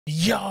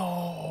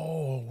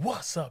Yo,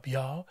 what's up,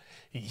 y'all?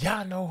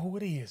 Y'all know who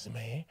it is,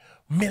 man.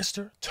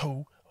 Mr.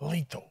 Too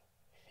Lethal.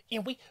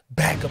 And we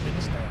back up in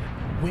this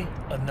thing with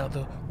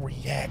another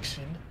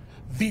reaction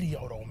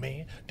video, though,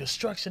 man.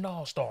 Destruction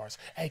AllStars,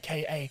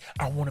 aka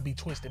I Want to Be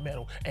Twisted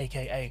Metal,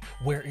 aka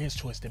Where is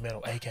Twisted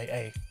Metal,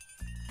 aka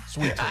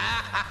Sweet Tooth.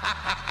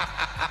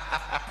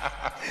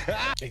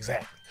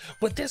 Exactly.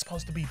 But this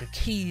supposed to be the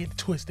kid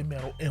Twisted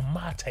Metal in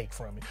my take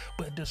from it.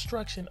 But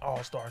Destruction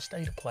AllStars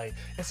State of Play.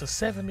 It's a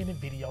 7-minute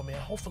video, man.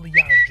 Hopefully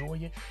y'all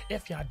enjoy it.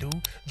 If y'all do,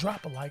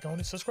 drop a like on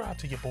it. Subscribe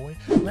to your boy.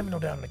 Let me know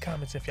down in the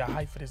comments if y'all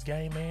hype for this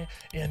game, man.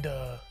 And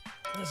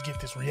let's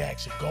get this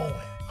reaction going.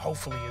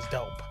 Hopefully it's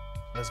dope.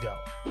 Let's go.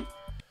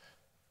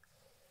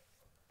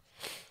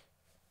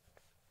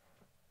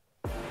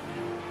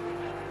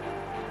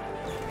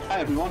 Hi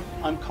everyone,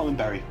 I'm Colin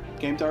Berry,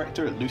 Game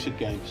Director at Lucid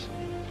Games.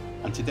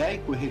 And today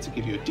we're here to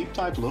give you a deep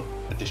dive look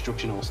at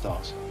Destruction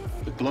AllStars,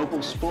 the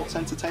global sports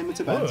entertainment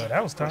event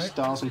that was where tight.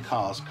 stars and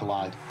cars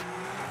collide.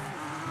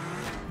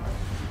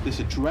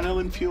 This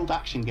adrenaline-fueled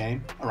action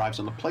game arrives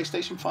on the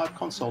PlayStation 5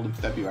 console in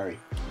February.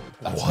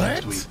 That's What?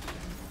 next week.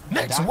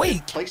 Next And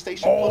week?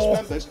 PlayStation Plus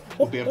members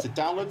will be able to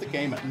download the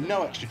game at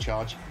no extra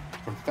charge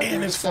from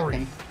February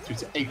 2nd through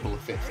to April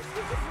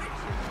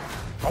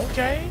 5th.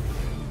 Okay.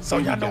 So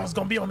y'all know what's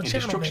going to be on the In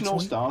channel Destruction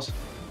next week. AllStars,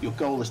 your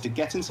goal is to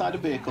get inside a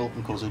vehicle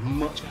and cause as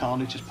much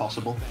carnage as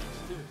possible,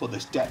 but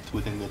there's depth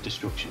within the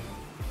destruction.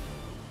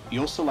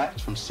 You'll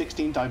select from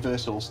 16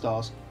 diverse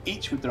All-Stars,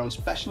 each with their own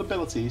special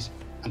abilities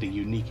and a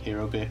unique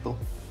hero vehicle.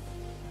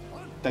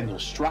 Then you'll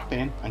strap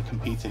in and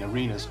compete in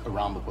arenas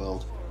around the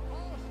world.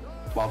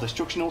 While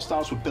Destruction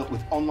AllStars were built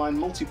with online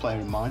multiplayer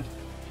in mind,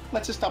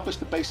 let's establish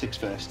the basics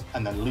first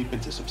and then leap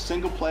into some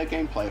single-player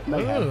gameplay of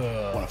Mayhem,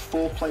 one of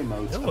 4 play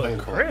modes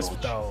available Crisp,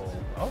 at launch.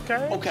 though.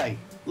 Okay. Okay,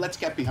 let's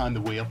get behind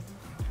the wheel.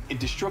 In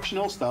Destruction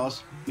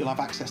AllStars, you'll have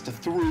access to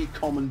 3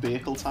 common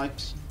vehicle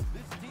types.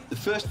 The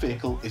first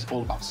vehicle is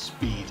all about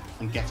speed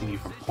and getting you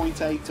from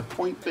point A to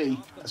point B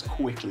as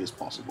quickly as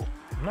possible.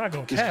 I'm not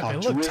going to This cap car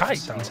it. Look tight,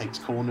 drifts though. and takes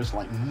corners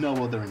like no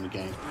other in the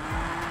game.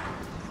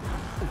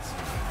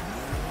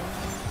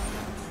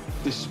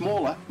 This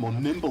smaller, more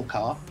nimble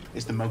car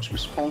is the most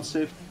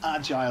responsive,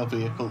 agile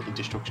vehicle in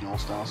Destruction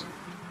AllStars.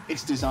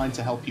 It's designed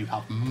to help you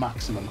have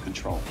maximum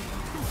control.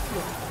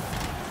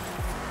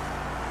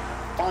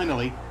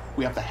 Finally,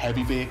 we have the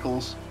heavy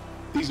vehicles.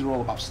 These are all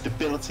about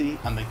stability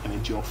and they can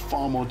endure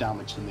far more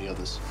damage than the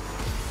others.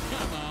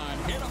 Come on,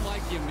 hit them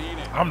like you mean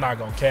it. I'm not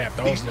going to cap.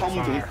 Those These look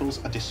common fire.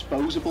 vehicles are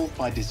disposable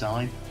by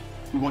design.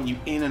 We want you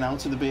in and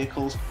out of the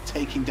vehicles,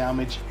 taking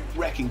damage,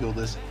 wrecking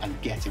others, and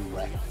getting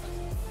wrecked.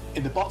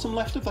 In the bottom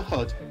left of the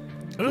HUD,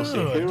 you'll see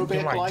a hero you can,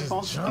 vehicle like,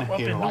 icon just and jump a up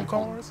in hero new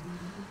icon. cars.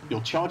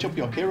 You'll charge up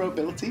your hero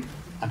ability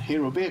and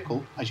hero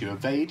vehicle as you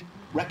evade,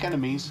 wreck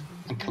enemies,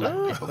 and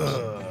collect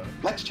pickups.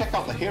 Let's check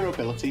out the hero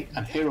ability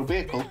and hero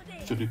vehicle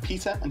for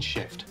Lupita and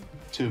Shift,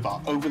 2 of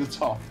our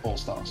over-the-top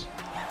All-Stars.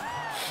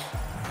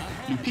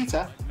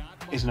 Lupita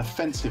is an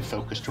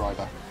offensive-focused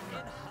driver.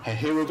 Her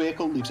hero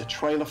vehicle leaves a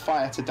trail of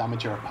fire to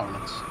damage her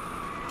opponents.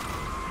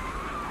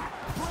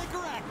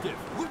 Breaker active.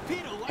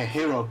 Lupita. Her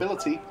hero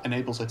ability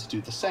enables her to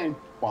do the same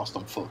whilst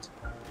on foot.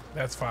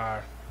 That's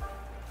fire.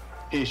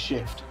 Here's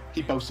Shift.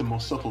 He boasts a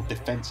more subtle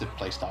defensive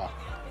playstyle.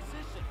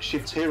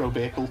 Shift's hero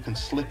vehicle can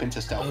slip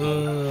into stealth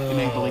mode,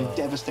 enabling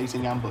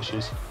devastating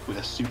ambushes with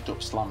a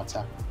souped-up slam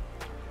attack.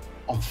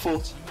 On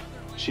foot,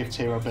 Shift's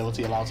hero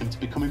ability allows him to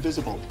become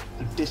invisible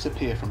and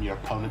disappear from your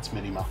opponent's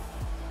minimap.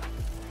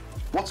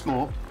 What's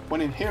more,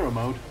 when in hero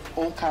mode,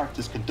 all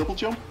characters can double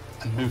jump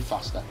and move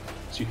faster,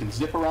 so you can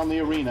zip around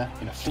the arena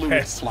in a fluid,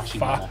 That's flashy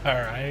fire.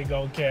 manner. I ain't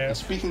going to cap. And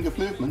speaking of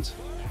movement,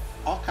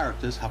 our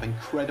characters have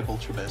incredible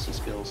traversal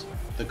skills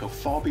that go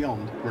far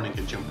beyond running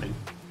and jumping.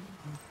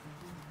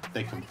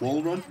 They can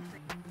wall run,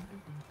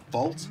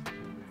 vault,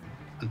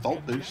 and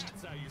vault boost,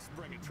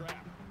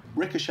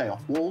 ricochet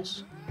off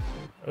walls,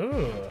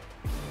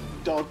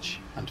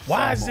 dodge, and far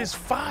Why is more. this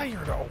fire,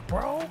 though,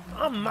 bro?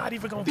 I'm not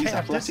even going to These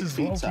cap. This athletic is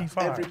feats low-key are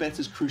fire. every bit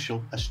as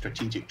crucial as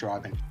strategic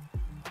driving.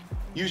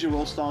 Use your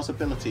All-Stars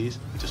abilities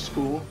to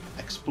score,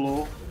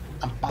 explore,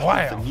 and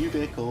battle for new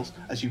vehicles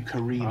as you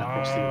careen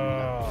across the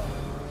arena.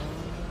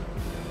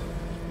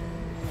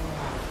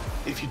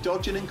 If you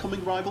dodge an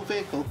incoming rival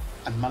vehicle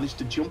and manage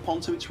to jump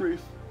onto its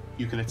roof,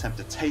 you can attempt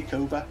a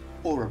takeover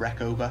or a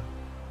wreck over.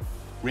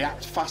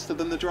 React faster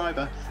than the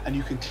driver and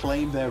you can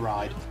claim their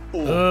ride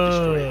or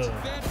destroy it.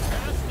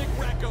 Fantastic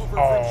wreck over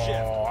from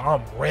Shift.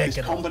 I'm This wrecking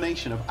them.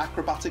 combination of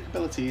acrobatic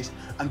abilities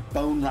and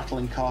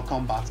bone-rattling car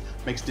combat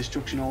makes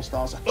Destruction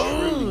AllStars a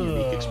truly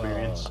unique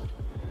experience.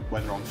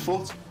 Whether on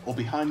foot or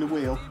behind the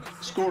wheel,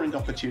 scoring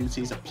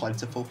opportunities are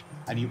plentiful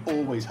and you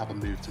always have a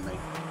move to make.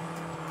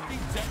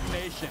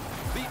 Detonation.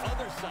 The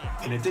other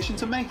side. In addition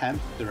to Mayhem,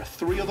 there are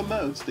 3 other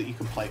modes that you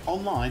can play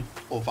online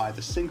or via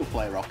the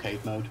single-player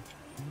arcade mode.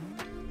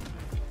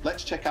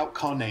 Let's check out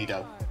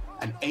Carnado,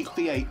 an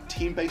 8v8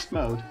 team-based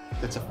mode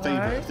that's a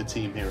favourite of the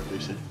team here at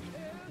Lucid.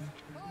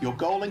 Your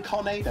goal in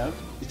Carnado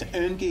is to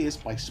earn gears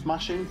by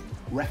smashing,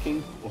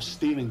 wrecking, or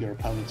stealing your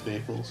opponent's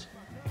vehicles.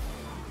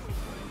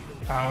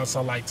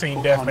 So like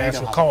Team But Deathmatch Tornado with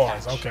has a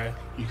cars. catch. Okay.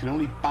 You can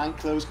only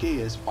bank those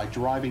gears by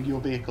driving your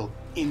vehicle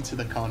into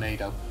the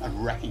Tornado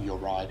and wrecking your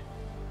ride.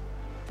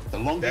 The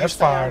longer you That's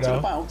stay fire, out and though.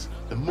 about,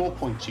 the more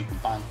points you can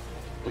bank,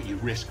 but you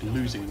risk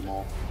losing them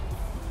all.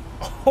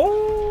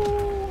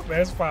 Oh,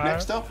 that's fire.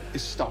 Next up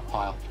is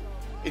Stockpile.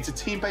 It's a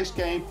team-based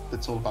game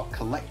that's all about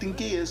collecting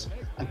gears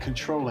and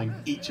controlling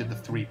each of the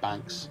 3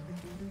 banks.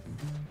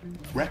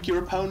 Wreck your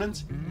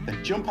opponent,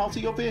 then jump out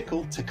of your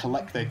vehicle to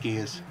collect their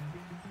gears.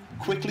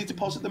 Quickly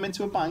deposit them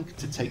into a bank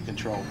to take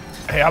control.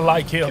 Hey, I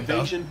like him, though.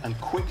 Evasion and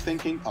quick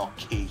thinking are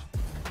key.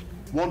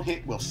 One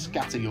hit will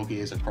scatter your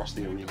gears across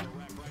the arena.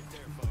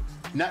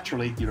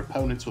 Naturally, your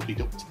opponents will be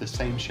up to the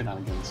same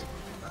shenanigans,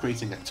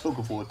 creating a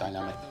tug-of-war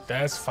dynamic.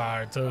 That's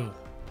fire, too.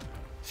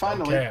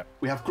 Finally, Okay.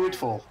 we have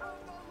Gridfall,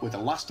 where the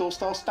last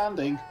All-Star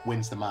standing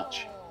wins the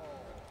match.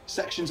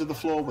 Sections of the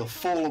floor will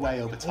fall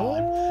away over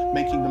time,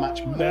 making the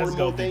match more That's and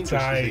more gonna be dangerous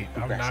as tight. it I'm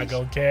progresses. not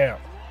gonna cap.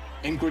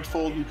 In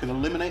Gridfall, you can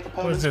eliminate What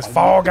opponents is this, by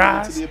Fall walking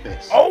Guys? into the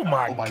abyss, Oh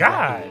my or by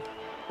God. wrecking it.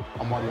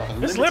 And while you have a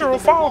This limited literal number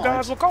of Fall lives,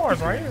 Guys with cars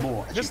you right can here.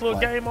 more as This you little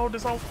play. game mode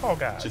is on Fall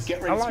Guys. So get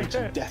I ready to like make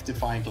some that.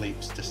 death-defying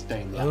leaps to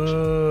stay in the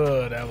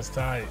action. That was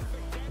tight.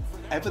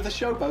 Ever the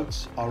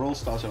showboats, our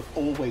All-Stars are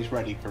always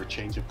ready for a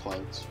change of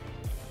clothes.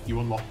 You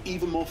unlock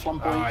even more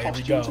flamboyant Here we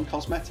costumes go. and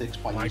cosmetics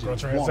by using one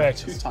of 2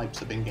 Microtransactions.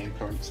 types of in-game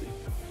currency: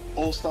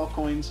 All-Star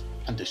coins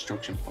and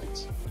Destruction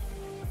points.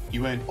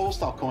 You earn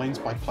All-Star coins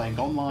by playing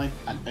online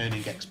and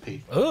earning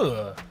XP.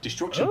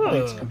 Destruction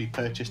points can be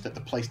purchased at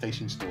the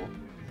PlayStation Store,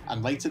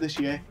 and later this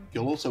year,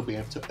 you'll also be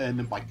able to earn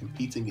them by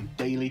competing in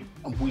daily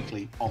and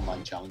weekly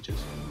online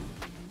challenges.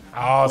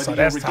 Oh, Whether so you're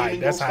that's tight.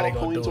 redeeming That's how they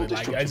All-Star gonna do coins or it.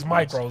 Like, it's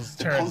Destruction points,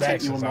 the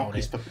content you microtransactions unlock on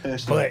is it, for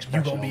personal but you're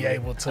expression gonna be only,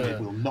 able and it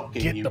to will not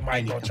give get you the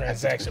any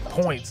microtransaction competitive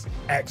points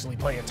actually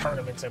playing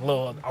tournaments and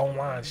little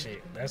online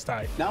shit. That's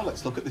tight. Now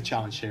let's look at the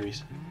challenge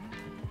series.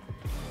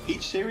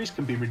 Each series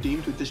can be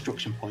redeemed with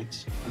Destruction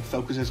points and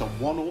focuses on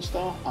one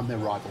All-Star and their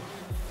rival.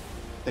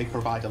 They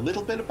provide a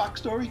little bit of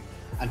backstory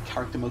and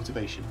character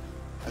motivation,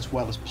 as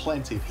well as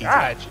plenty of heated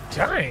God action.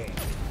 dang.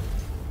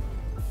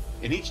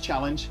 In each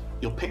challenge,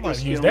 you'll pick your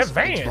Might use skills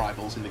that against van.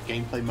 rivals in the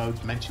gameplay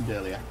modes mentioned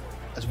earlier,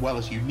 as well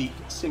as unique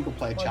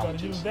single-player Might gotta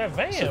challenges use that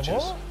van, such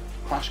as boy.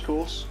 Crash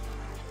Course,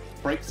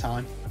 Break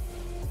Time,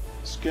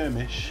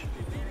 Skirmish,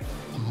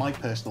 and my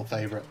personal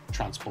favourite,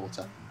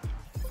 Transporter.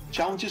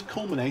 Challenges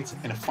culminate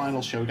in a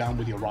final showdown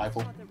with your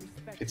rival.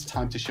 It's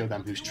time to show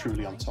them who's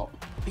truly on top.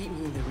 Beat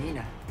me in the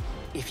arena,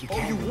 if you Oh,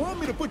 can. you want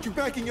me to put you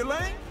back in your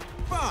lane?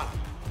 Fine.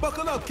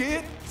 Buckle up,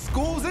 kid.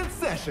 School's in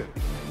session.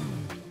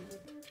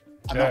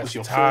 And that That's was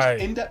your tight.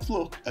 first in-depth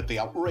look at the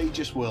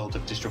outrageous world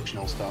of Destruction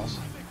All-Stars.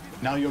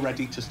 Now you're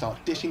ready to start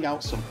dishing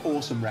out some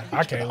awesome wreckage.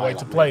 I for the can't wait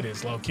to highlight play reel.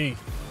 this, low key.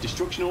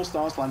 Destruction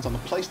All-Stars lands on the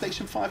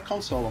PlayStation 5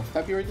 console on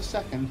February the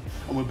 2nd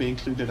and will be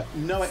included at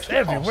no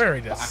extra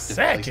February cost the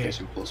for active 2nd?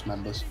 PlayStation Plus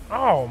members.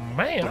 Oh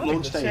man, But I need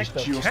launch to day check is the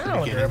just the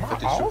calendar. beginning Am for I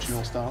Destruction off?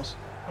 All-Stars.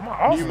 Am I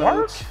off New work?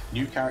 modes,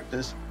 new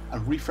characters,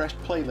 and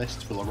refreshed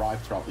playlists will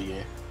arrive throughout the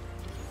year.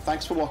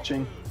 Thanks for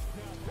watching.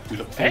 We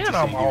look forward And to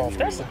I'm seeing you in off. the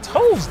That's a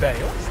arena.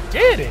 Tuesday. Let's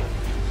get it.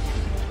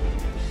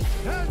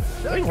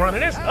 We running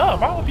this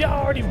up. I hope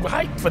y'all already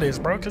hyped for this,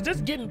 bro, because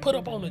this getting put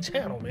up on the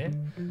channel,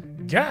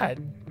 man.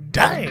 God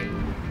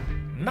dang.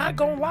 Not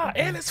gonna lie.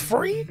 And it's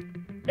free.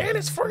 And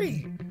it's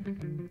free.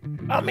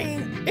 I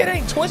mean, it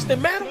ain't Twisted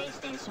Metal,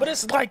 but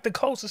it's like the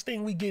closest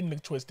thing we getting to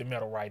Twisted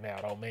Metal right now,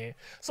 though, man.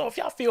 So if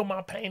y'all feel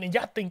my pain and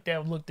y'all think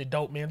that looked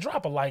dope, man,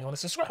 drop a like on it.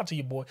 Subscribe to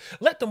your boy.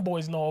 Let them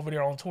boys know over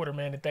there on Twitter,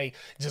 man, that they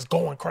just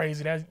going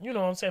crazy. That, you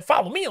know what I'm saying?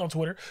 Follow me on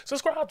Twitter.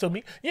 Subscribe to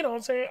me. You know what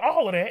I'm saying?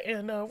 All of that.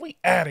 And we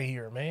out of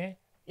here, man.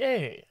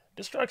 Yeah.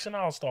 Destruction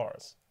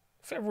All-Stars.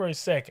 February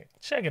 2nd.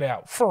 Check it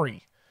out.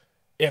 Free.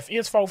 If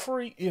it's for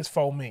free, it's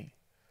for me.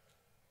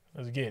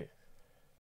 Let's get it.